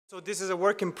So this is a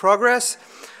work in progress,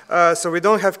 so we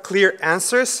don't have clear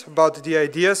answers about the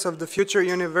ideas of the future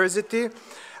university,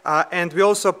 and we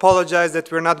also apologize that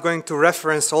we're not going to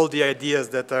reference all the ideas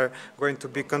that are going to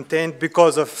be contained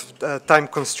because of time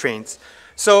constraints.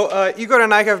 So Igor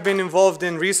and I have been involved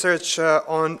in research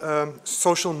on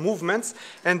social movements,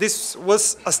 and this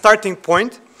was a starting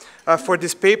point for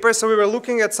this paper. So we were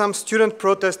looking at some student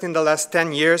protests in the last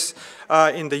 10 years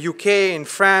in the UK, in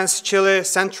France, Chile,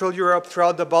 Central Europe,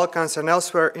 throughout the Balkans and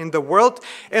elsewhere in the world,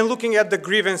 and looking at the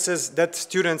grievances that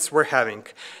students were having.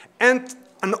 And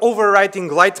an overriding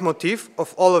leitmotif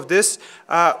of all of this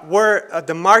were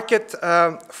the market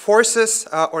forces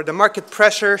or the market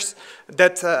pressures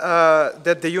that,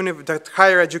 that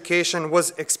higher education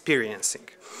was experiencing.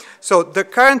 So the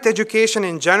current education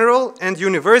in general and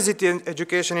university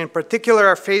education in particular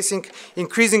are facing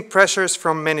increasing pressures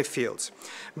from many fields.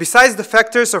 Besides the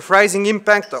factors of rising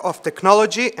impact of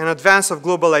technology and advance of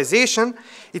globalization,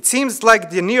 it seems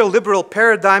like the neoliberal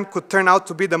paradigm could turn out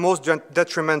to be the most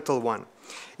detrimental one.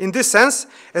 In this sense,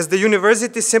 as the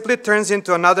university simply turns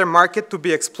into another market to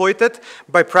be exploited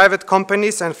by private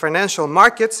companies and financial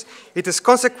markets, it is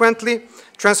consequently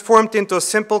transformed into a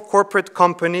simple corporate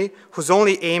company whose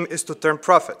only aim is to turn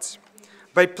profits.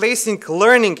 By placing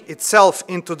learning itself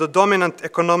into the dominant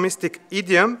economistic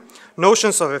idiom,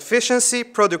 notions of efficiency,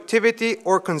 productivity,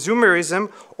 or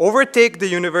consumerism overtake the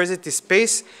university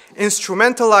space,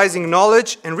 instrumentalizing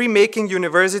knowledge and remaking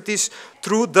universities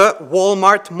through the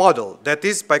Walmart model. That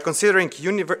is, by considering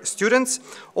students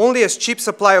only as cheap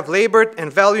supply of labor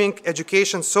and valuing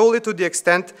education solely to the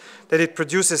extent that it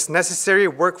produces necessary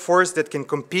workforce that can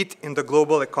compete in the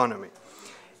global economy.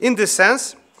 In this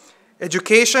sense,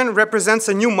 education represents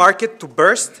a new market to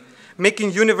burst,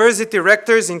 making university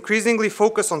rectors increasingly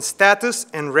focus on status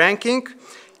and ranking,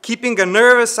 keeping a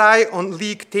nervous eye on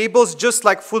league tables just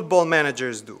like football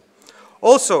managers do.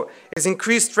 Also, as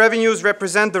increased revenues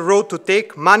represent the road to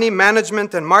take, money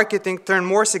management and marketing turn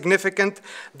more significant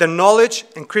than knowledge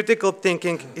and critical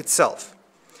thinking itself.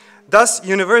 Thus,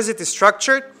 university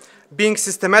structure, being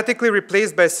systematically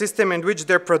replaced by a system in which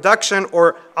their production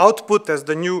or output, as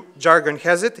the new jargon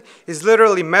has it, is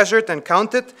literally measured and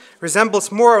counted,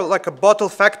 resembles more like a bottle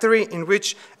factory in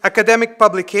which academic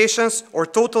publications or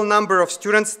total number of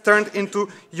students turned into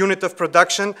unit of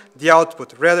production, the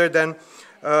output, rather than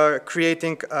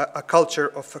creating a culture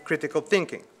of critical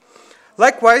thinking.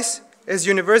 Likewise, as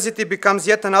university becomes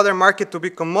yet another market to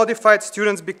be commodified,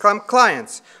 students become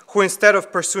clients who, instead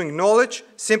of pursuing knowledge,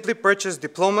 simply purchase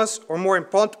diplomas or, more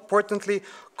importantly,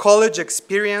 college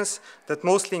experience that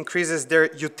mostly increases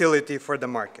their utility for the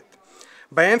market.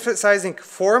 By emphasizing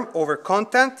form over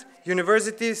content,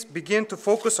 universities begin to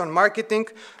focus on marketing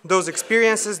those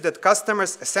experiences that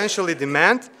customers essentially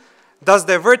demand, thus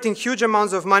diverting huge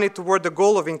amounts of money toward the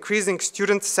goal of increasing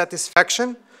student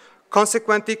satisfaction,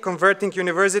 consequently converting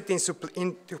university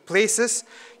into places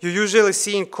you usually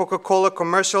see in Coca-Cola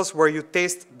commercials where you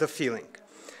taste the feeling.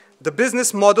 The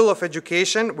business model of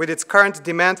education, with its current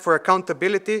demand for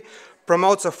accountability,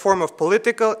 promotes a form of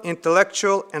political,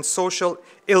 intellectual, and social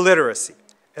illiteracy.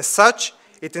 As such,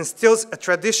 it instills a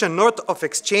tradition not of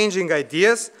exchanging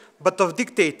ideas, but of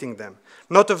dictating them,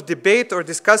 not of debate or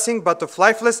discussing, but of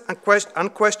lifeless,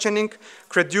 unquestioning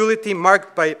credulity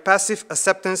marked by passive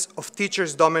acceptance of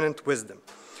teachers' dominant wisdom.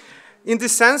 In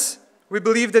this sense, we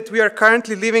believe that we are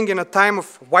currently living in a time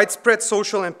of widespread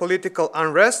social and political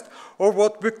unrest, or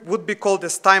what would be called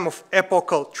as time of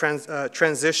epochal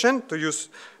transition, to use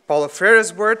Paulo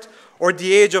Freire's word, or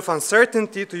the age of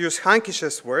uncertainty, to use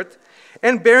Hankiss's word,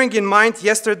 and bearing in mind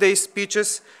yesterday's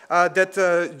speeches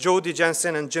that Jody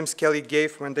Jensen and Jim Skelly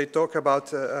gave when they talk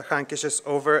about Hankiss's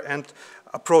over and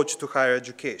approach to higher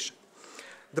education.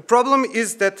 The problem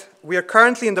is that we are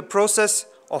currently in the process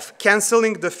of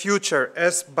canceling the future,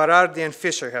 as Berardi and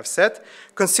Fisher have said,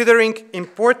 considering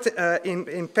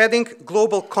impending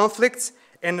global conflicts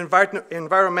and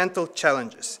environmental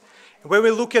challenges. When we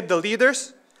look at the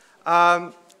leaders,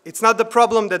 it's not the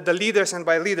problem that the leaders, and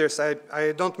by leaders,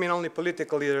 I don't mean only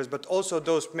political leaders, but also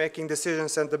those making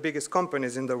decisions and the biggest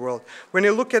companies in the world. When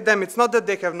you look at them, it's not that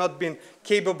they have not been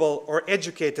capable or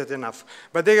educated enough,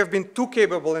 but they have been too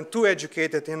capable and too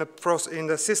educated in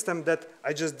the system that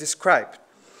I just described.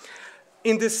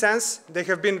 In this sense, they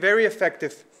have been very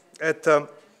effective at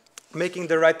making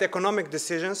the right economic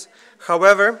decisions.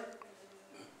 However,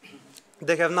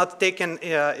 they have not taken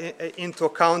into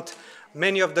account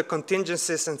many of the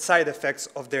contingencies and side effects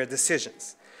of their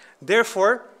decisions.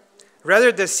 Therefore,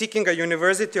 rather than seeking a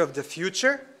university of the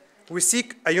future, we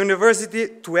seek a university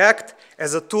to act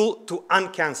as a tool to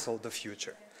uncancel the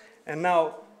future. And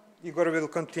now, Igor will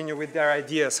continue with their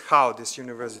ideas how this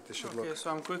university should look. Okay,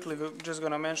 so I'm quickly just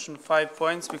going to mention 5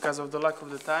 points because of the lack of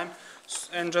the time,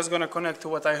 and just going to connect to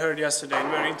what I heard yesterday in a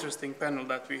very interesting panel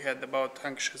that we had about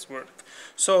Hankiss's work.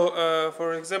 So,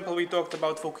 for example, we talked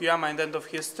about Fukuyama and end of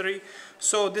history.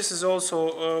 So this is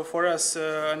also for us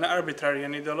an arbitrary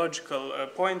and ideological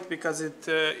point because it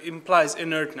implies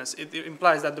inertness. It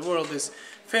implies that the world is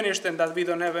finished and that we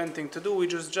don't have anything to do. We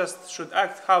just should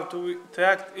act how to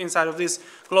act inside of this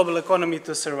global economy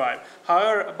to survive.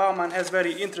 However, Bauman has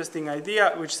very interesting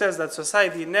idea which says that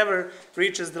society never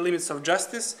reaches the limits of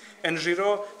justice, and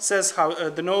Giraud says how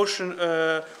the notion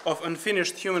of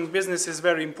unfinished human business is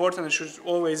very important and should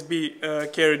always be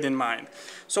carried in mind.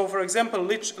 So, for example,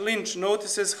 Lynch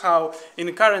notices how in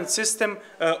the current system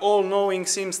all knowing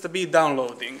seems to be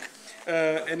downloading.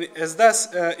 And as thus,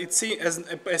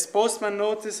 as Postman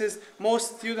notices,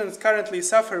 most students currently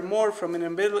suffer more from an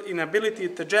inability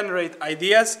to generate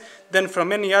ideas than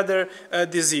from any other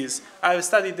disease. I've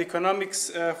studied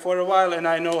economics for a while and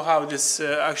I know how this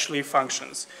actually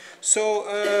functions.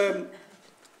 So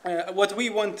what we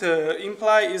want to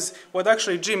imply is what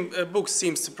actually Jim Books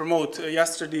seems to promote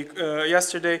yesterday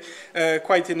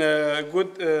quite in a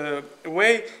good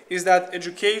way, is that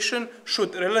education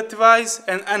should relativize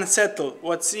and unsettle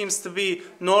what seems to be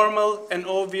normal and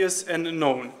obvious and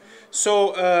known.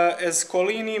 So as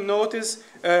Collini noticed,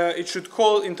 it should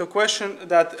call into question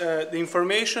that the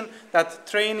information that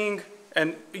training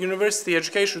and university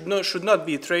education should not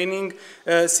be training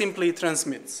simply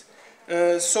transmits.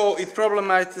 So it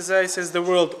problematizes the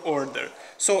world order.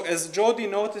 So as Jody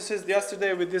notices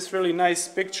yesterday with this really nice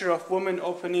picture of women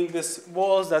opening these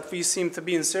walls that we seem to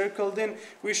be encircled in,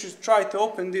 we should try to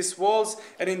open these walls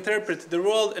and interpret the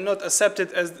world and not accept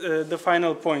it as the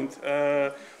final point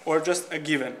or just a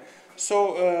given.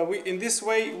 So in this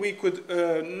way we could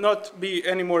not be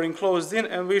any more enclosed in,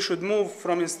 and we should move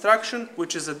from instruction,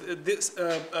 which is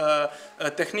a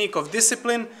technique of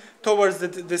discipline, towards the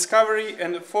discovery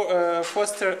and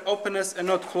foster openness and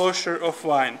not closure of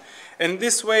wine. And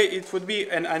this way it would be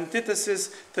an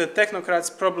antithesis to technocrats'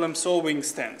 problem-solving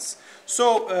stance.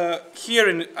 So here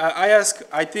in iASK,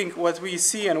 I think what we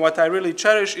see and what I really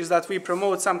cherish is that we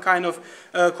promote some kind of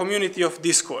community of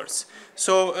discourse.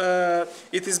 So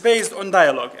it is based on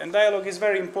dialogue, and dialogue is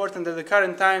very important at the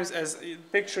current times. As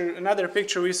another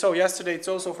picture we saw yesterday, it's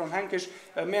also from Hankiss,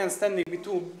 a man standing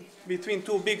between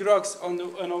two big rocks on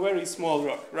a very small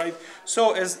rock, right?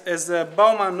 So as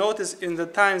Bauman noticed, in the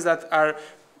times that are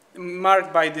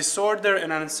marked by disorder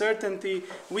and uncertainty,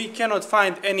 we cannot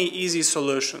find any easy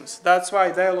solutions. That's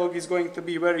why dialogue is going to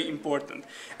be very important.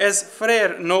 As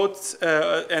Freire notes,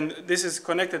 and this is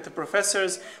connected to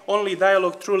professors, only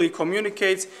dialogue truly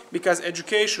communicates, because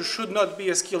education should not be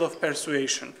a skill of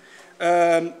persuasion.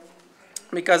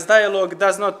 Because dialogue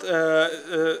does not,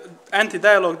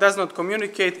 anti-dialogue does not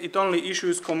communicate, it only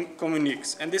issues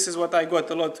communiques. And this is what I got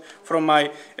a lot from my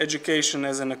education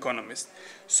as an economist.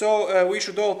 So we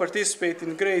should all participate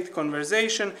in great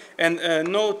conversation, and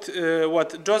note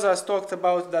what Josas talked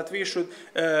about, that we should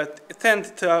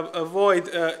tend to avoid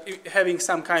having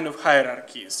some kind of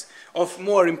hierarchies of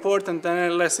more important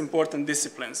and less important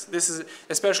disciplines. This is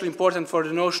especially important for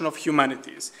the notion of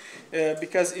humanities,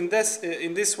 because in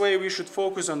this way we should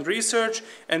focus on research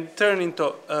and turn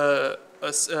into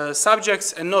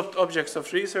subjects and not objects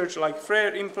of research, like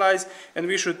Freire implies, and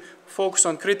we should focus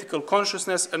on critical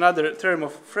consciousness, another term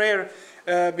of Freire,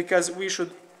 because we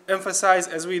should emphasize,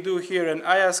 as we do here in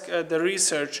iASK, the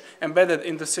research embedded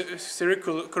in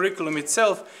the curriculum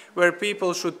itself, where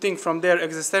people should think from their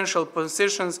existential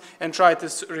positions and try to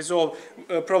resolve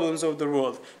problems of the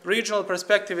world. Regional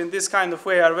perspective in this kind of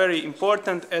way are very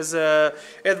important, as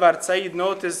Edward Said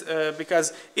noticed,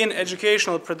 because in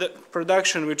educational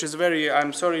production, which is very,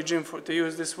 I'm sorry, Jim, to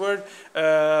use this word,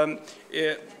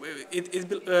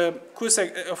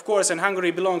 Kusek, of course, in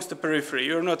Hungary belongs to periphery.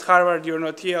 You're not Harvard, you're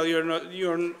not Yale,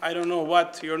 you're I don't know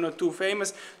what, you're not too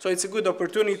famous. So it's a good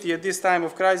opportunity at this time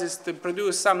of crisis to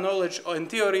produce some knowledge and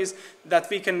theories that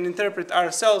we can interpret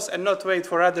ourselves and not wait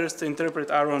for others to interpret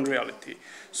our own reality.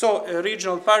 So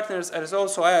regional partners, as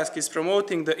also iASK is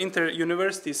promoting the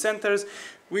inter-university centers,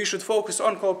 we should focus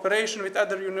on cooperation with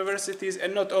other universities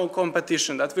and not on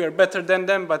competition, that we are better than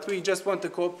them, but we just want to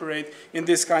cooperate in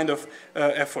this kind of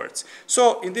efforts.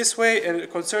 So in this way,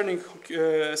 concerning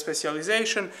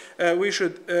specialization, we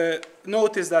should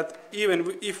notice that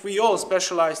even if we all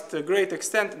specialize to a great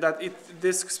extent, that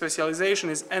this specialization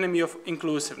is enemy of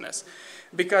inclusiveness.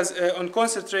 because on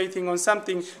concentrating on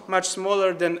something much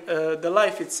smaller than the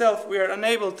life itself, we are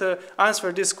unable to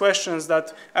answer these questions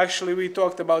that actually we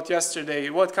talked about yesterday.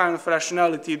 What kind of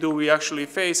rationality do we actually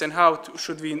face, and how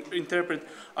should we interpret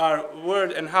our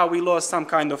world, and how we lost some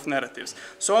kind of narratives.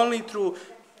 So only through,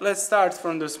 let's start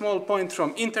from the small point,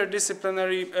 from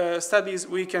interdisciplinary studies,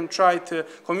 we can try to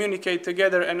communicate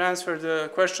together and answer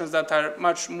the questions that are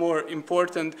much more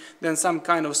important than some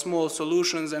kind of small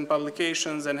solutions and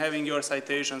publications and having your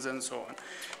citations and so on.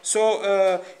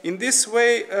 So in this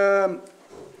way,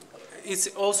 it's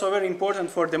also very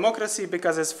important for democracy,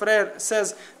 because as Freire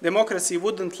says, democracy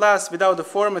wouldn't last without a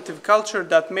formative culture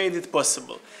that made it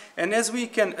possible. And as we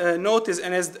can notice,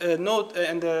 and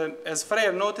as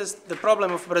Freire noticed, the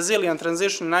problem of Brazilian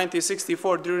transition in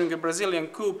 1964 during a Brazilian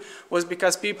coup was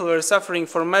because people were suffering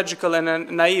from magical and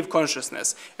naive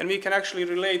consciousness. And we can actually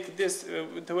relate this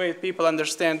the way people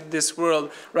understand this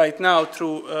world right now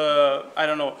through, I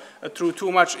don't know, through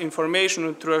too much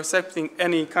information, through accepting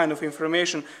any kind of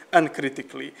information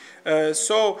uncritically.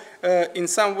 So in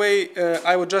some way,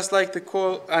 I would just like to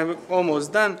call, I'm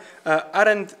almost done,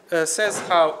 Arendt says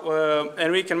how,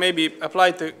 and we can maybe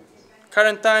apply to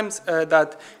current times,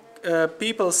 that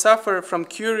people suffer from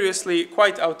curiously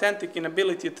quite authentic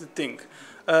inability to think.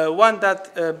 One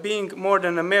that being more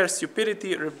than a mere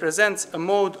stupidity represents a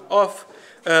mode of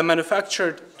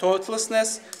manufactured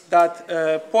thoughtlessness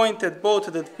that pointed both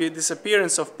to the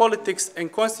disappearance of politics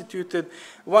and constituted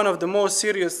one of the most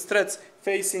serious threats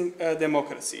facing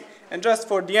democracy. And just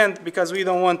for the end, because we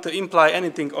don't want to imply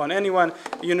anything on anyone,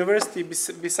 university,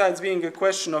 besides being a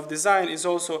question of design, is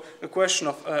also a question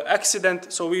of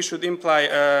accident, so we should imply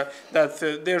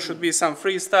that there should be some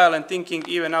freestyle and thinking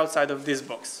even outside of this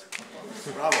box.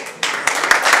 Bravo.